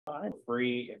I'm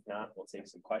free. If not, we'll take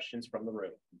some questions from the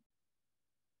room.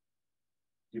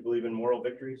 Do you believe in moral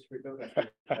victories, Rico,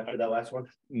 after that last one?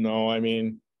 No, I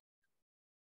mean,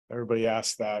 everybody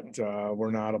asks that.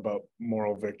 We're not about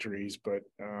moral victories, but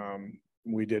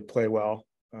we did play well.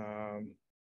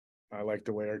 I like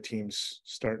the way our team's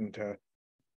starting to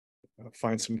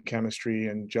find some chemistry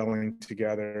and gelling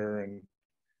together. And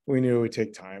we knew it would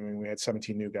take time, and we had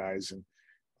 17 new guys. And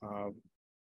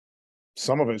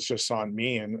some of it's just on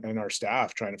me and our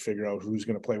staff trying to figure out who's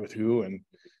going to play with who and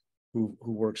who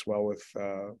works well with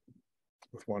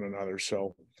one another.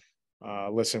 So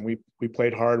listen, we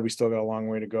played hard. We still got a long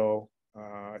way to go.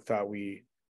 I thought we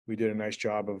did a nice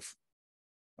job of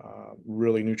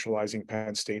really neutralizing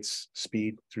Penn State's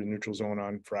speed through the neutral zone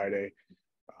on Friday,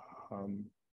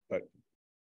 but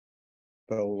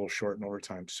fell a little short in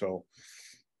overtime. So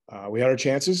we had our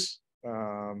chances,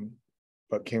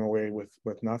 but came away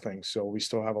with nothing. So we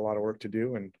still have a lot of work to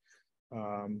do, and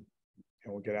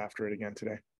we'll get after it again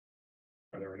today.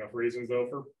 Are there enough reasons though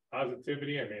for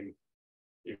positivity? I mean,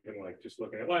 even like just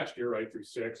looking at last year, right, through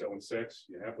 0-6,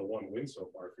 you have the one win so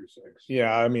far through 6.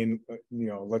 Yeah, I mean,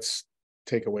 let's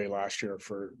take away last year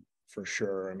for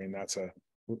sure. I mean,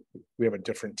 we have a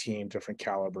different team, different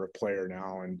caliber of player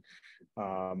now,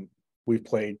 and we've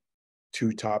played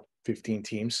 2 top 15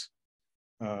 teams.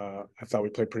 I thought we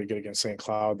played pretty good against St.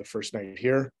 Cloud the first night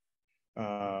here.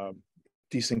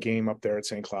 Decent game up there at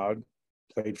St. Cloud.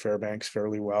 Played Fairbanks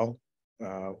fairly well,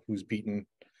 who's beaten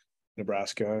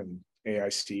Nebraska and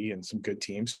AIC and some good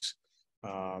teams.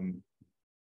 And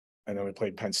then we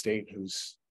played Penn State,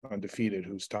 who's undefeated,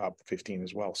 who's top 15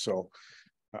 as well. So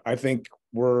I think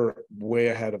we're way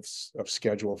ahead of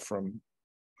schedule from,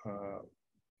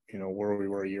 where we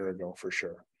were a year ago for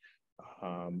sure.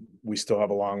 We still have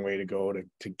a long way to go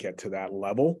to get to that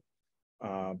level,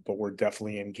 but we're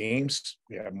definitely in games.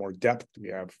 We have more depth.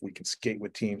 We can skate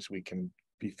with teams. We can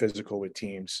be physical with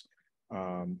teams,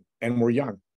 and we're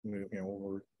young.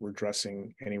 We're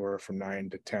dressing anywhere from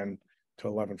 9 to 10 to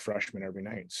 11 freshmen every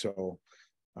night. So,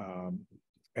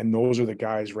 and those are the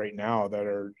guys right now that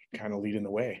are kind of leading the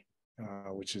way,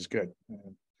 which is good.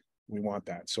 We want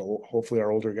that. So hopefully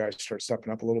our older guys start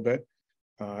stepping up a little bit,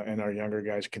 and our younger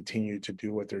guys continue to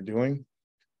do what they're doing.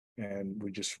 And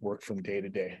we just work from day to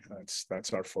day.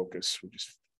 That's our focus. We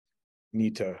just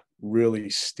need to really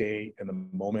stay in the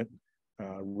moment,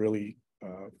 really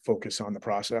focus on the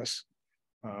process.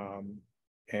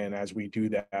 And as we do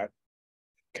that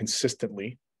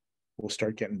consistently, we'll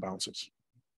start getting bounces.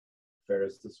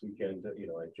 Ferris, this weekend,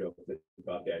 I joked that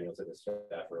Bob Daniels and his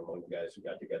staff are among the guys who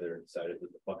got together and decided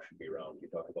that the puck should be around. You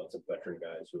talk about some veteran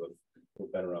guys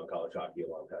who've been around college hockey a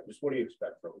long time. Just what do you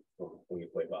expect from when you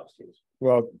play Bob's teams?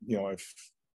 Well, I've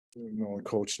known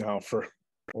Coach now for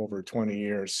over 20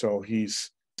 years, so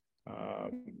he's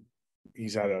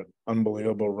had an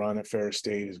unbelievable run at Ferris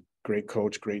State. He's a great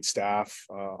coach, great staff.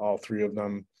 All 3 of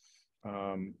them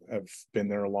have been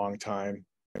there a long time.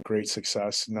 Great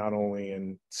success, not only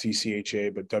in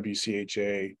CCHA, but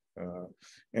WCHA,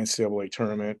 NCAA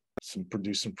tournament,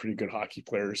 produced some pretty good hockey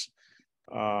players.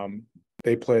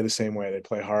 They play the same way. They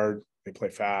play hard, they play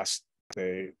fast,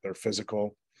 they're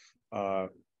physical.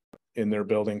 In their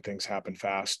building, things happen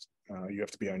fast. You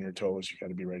have to be on your toes. You got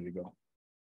to be ready to go.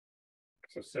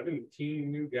 So 17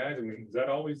 new guys. I mean, is that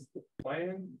always the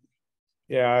plan?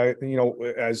 Yeah,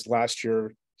 as last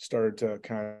year started to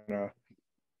kind of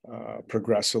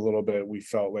progress a little bit, we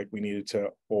felt like we needed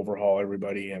to overhaul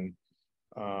everybody, and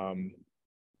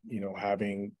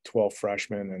having 12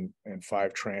 freshmen and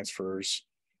 5 transfers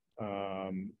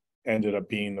ended up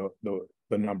being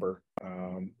the number.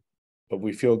 But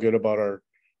we feel good about our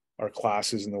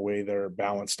classes and the way they're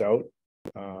balanced out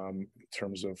in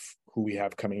terms of who we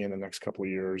have coming in the next couple of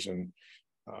years, and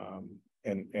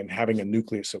having a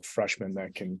nucleus of freshmen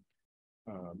that can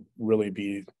really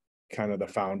be kind of the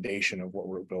foundation of what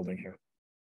we're building here.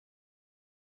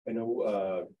 I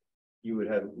know you would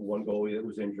have one goalie that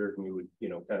was injured, and you would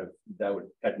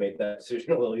had made that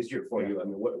decision a little easier for you. I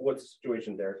mean, what's the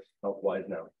situation there health-wise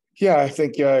now? Yeah, I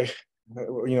think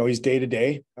he's day to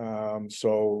day,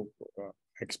 so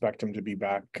expect him to be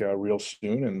back real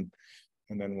soon,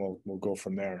 and then we'll go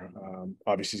from there.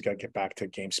 Obviously, he's got to get back to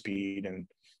game speed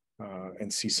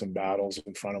and see some battles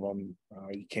in front of him.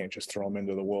 You can't just throw him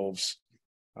into the wolves.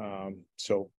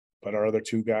 But our other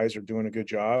 2 guys are doing a good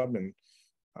job, and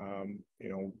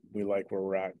we like where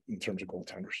we're at in terms of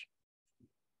goaltenders.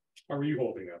 How are you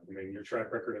holding up? I mean, your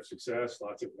track record of success,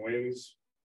 lots of wins.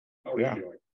 How are you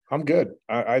doing? I'm good.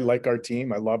 I like our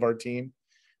team. I love our team.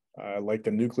 I like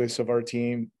the nucleus of our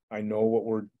team. I know what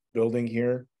we're building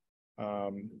here.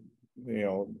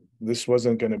 this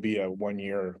wasn't going to be a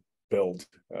 1-year build.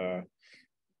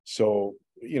 So,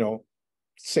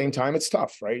 same time, it's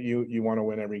tough, right? You want to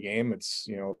win every game. It's,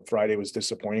 Friday was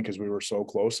disappointing because we were so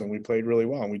close and we played really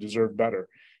well and we deserved better.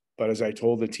 But as I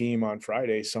told the team on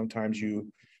Friday, sometimes you're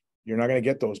not going to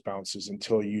get those bounces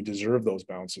until you deserve those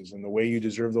bounces. And the way you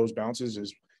deserve those bounces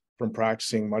is from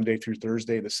practicing Monday through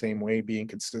Thursday the same way, being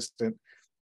consistent,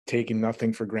 taking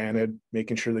nothing for granted,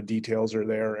 making sure the details are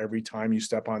there every time you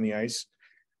step on the ice,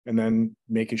 and then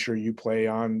making sure you play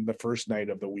on the first night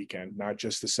of the weekend, not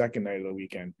just the second night of the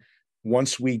weekend.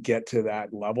 Once we get to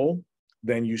that level,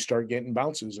 then you start getting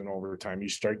bounces in overtime. You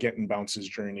start getting bounces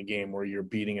during the game where you're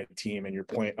beating a team and you're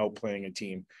outplaying a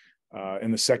team.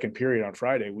 In the second period on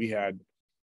Friday, we had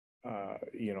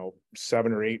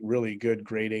 7 or 8 really good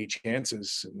grade A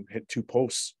chances and hit 2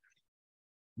 posts.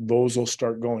 Those will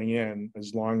start going in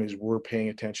as long as we're paying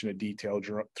attention to detail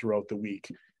throughout the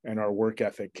week and our work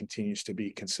ethic continues to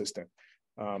be consistent.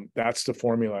 That's the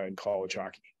formula in college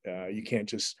hockey. You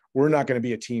can't we're not going to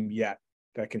be a team yet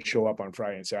that can show up on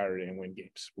Friday and Saturday and win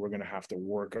games. We're going to have to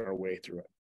work our way through it.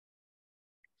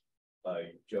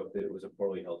 I joked that it was a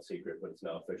poorly held secret, but it's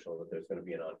now official that there's going to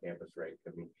be an on-campus rink.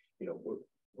 I mean,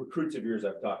 recruits of yours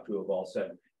I've talked to have all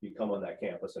said you come on that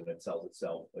campus and it sells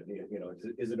itself. But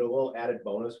is it a little added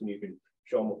bonus when you can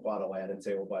show them a plot of land and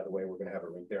say, well, by the way, we're going to have a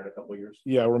rink there in a couple of years?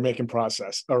 Yeah, we're making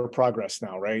progress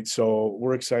now, right? So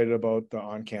we're excited about the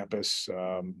on-campus.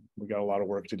 We got a lot of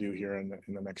work to do here in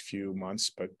the next few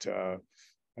months, but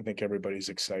I think everybody's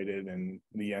excited and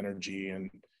the energy and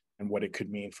what it could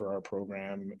mean for our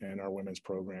program and our women's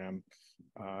program,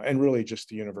 and really just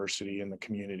the university and the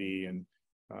community and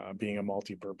being a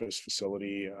multi-purpose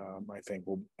facility, I think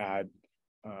will add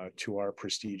to our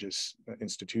prestigious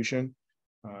institution,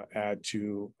 add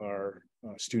to our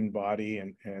student body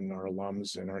and our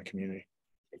alums and our community.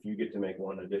 If you get to make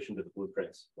one addition to the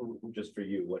blueprints, just for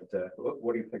you,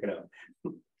 what are you picking up?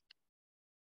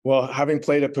 Well, having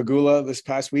played at Pagula this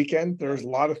past weekend, there's a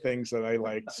lot of things that I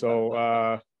like.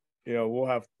 So, we'll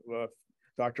have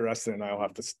Dr. Eston and I will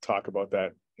have to talk about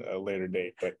that at a later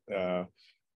date. But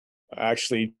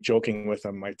actually joking with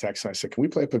him, I texted, I said, can we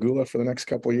play Pagula for the next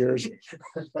couple of years?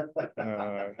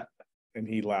 And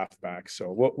he laughed back.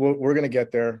 So we're going to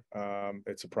get there.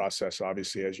 It's a process,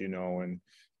 obviously, as you know, and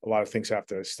a lot of things have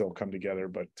to still come together,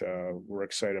 but we're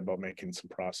excited about making some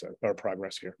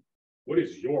progress here. What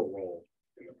is your role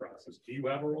in the process? Do you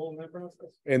have a role in that process?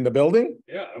 In the building?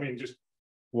 Yeah, I mean, just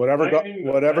whatever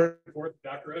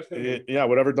Dr. Eston. Yeah,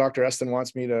 whatever Dr. Eston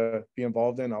wants me to be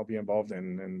involved in, I'll be involved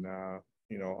in. And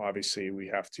obviously we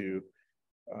have to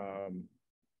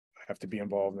be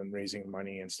involved in raising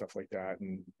money and stuff like that,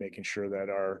 and making sure that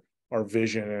our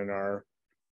vision and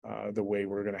the way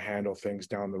we're going to handle things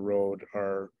down the road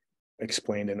are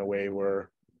explained in a way where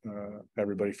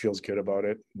everybody feels good about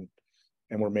it,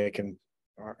 and we're making,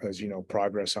 as you know,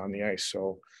 progress on the ice.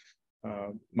 So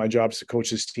my job is to coach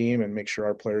this team and make sure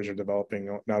our players are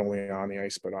developing not only on the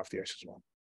ice but off the ice as well.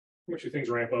 How much do things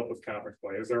ramp up with conference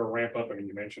play? Is there a ramp up? I mean,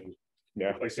 you mentioned you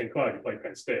play St. Cloud, you play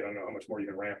Penn State. I don't know how much more you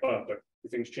can ramp up, but do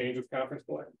things change with conference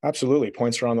play? Absolutely.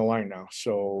 Points are on the line now,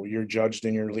 so you're judged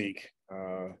in your league,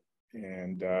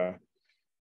 and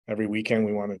every weekend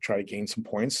we want to try to gain some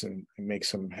points and make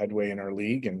some headway in our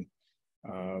league, and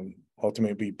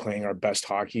ultimately be playing our best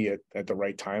hockey at the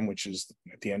right time, which is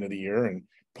at the end of the year, and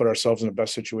put ourselves in the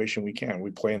best situation we can.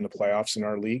 We play in the playoffs in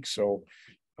our league, so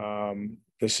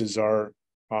this is our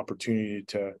opportunity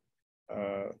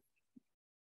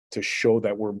to show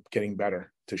that we're getting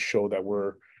better, to show that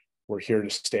we're here to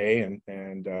stay,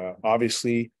 and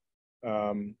obviously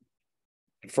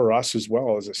for us as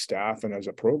well as a staff and as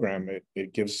a program,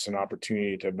 it gives us an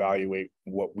opportunity to evaluate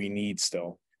what we need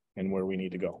still and where we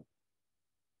need to go.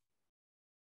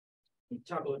 You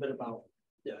talk a little bit about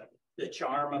the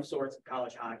charm of sorts of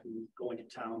college hockey, going to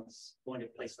towns, going to a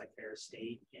place like Ferris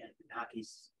State, and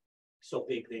hockey's so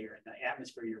big there, and the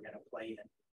atmosphere you're going to play in.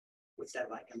 What's that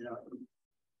like?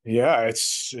 Yeah,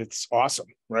 it's awesome,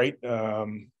 right?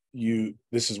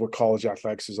 This is what college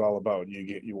athletics is all about.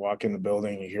 You walk in the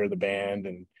building, you hear the band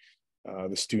and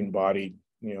the student body,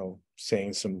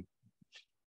 saying some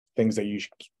things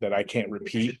that I can't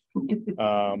repeat. We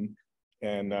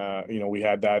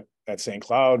had that at St.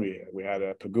 Cloud. We had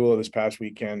a Pagula this past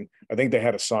weekend. I think they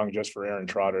had a song just for Aaron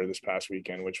Trotter this past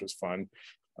weekend, which was fun.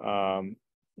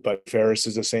 But Ferris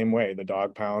is the same way. The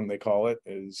dog pound, they call it,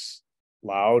 is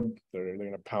loud. They're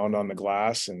going to pound on the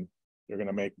glass, and they're going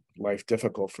to make life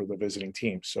difficult for the visiting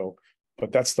team. So,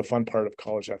 but that's the fun part of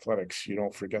college athletics. You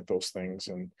don't forget those things,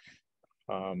 and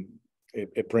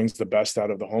it brings the best out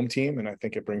of the home team, and I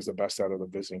think it brings the best out of the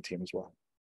visiting team as well.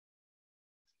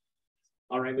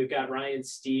 All right, we've got Ryan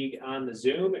Stieg on the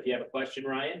Zoom. If you have a question,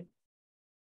 Ryan.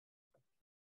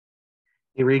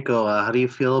 Hey Rico, how do you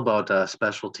feel about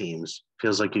special teams?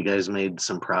 Feels like you guys made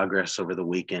some progress over the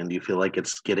weekend. Do you feel like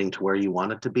it's getting to where you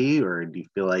want it to be, or do you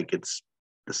feel like it's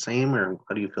the same, or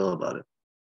how do you feel about it?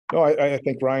 No, I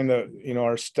think Ryan,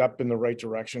 our step in the right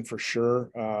direction for sure.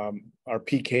 Our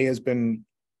PK has been,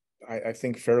 I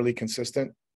think, fairly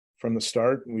consistent from the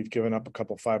start. We've given up a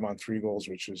couple 5-on-3 goals,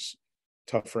 which is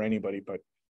tough for anybody, but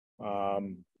I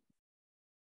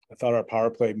thought our power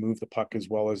play moved the puck as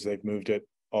well as they've moved it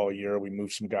all year. We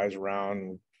moved some guys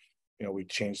around, we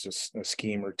changed a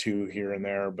scheme or two here and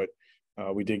there, but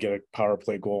we did get a power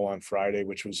play goal on Friday,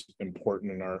 which was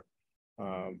important in our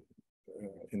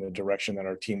in the direction that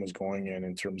our team was going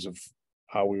in terms of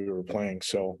how we were playing.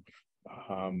 So,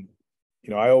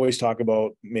 I always talk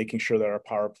about making sure that our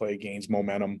power play gains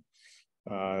momentum.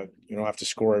 You don't have to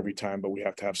score every time, but we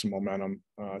have to have some momentum.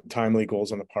 Timely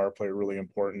goals on the power play are really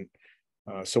important.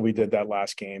 So we did that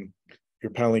last game.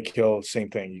 Your penalty kill, same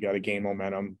thing. You got to gain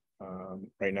momentum.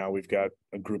 Right now, we've got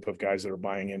a group of guys that are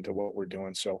buying into what we're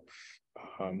doing. So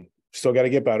still got to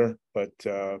get better, but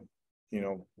I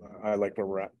like where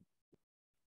we're at.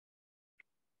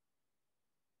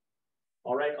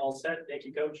 All right, all set. Thank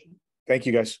you, Coach. Thank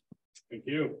you, guys. Thank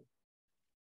you.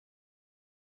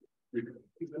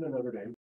 He's been another day.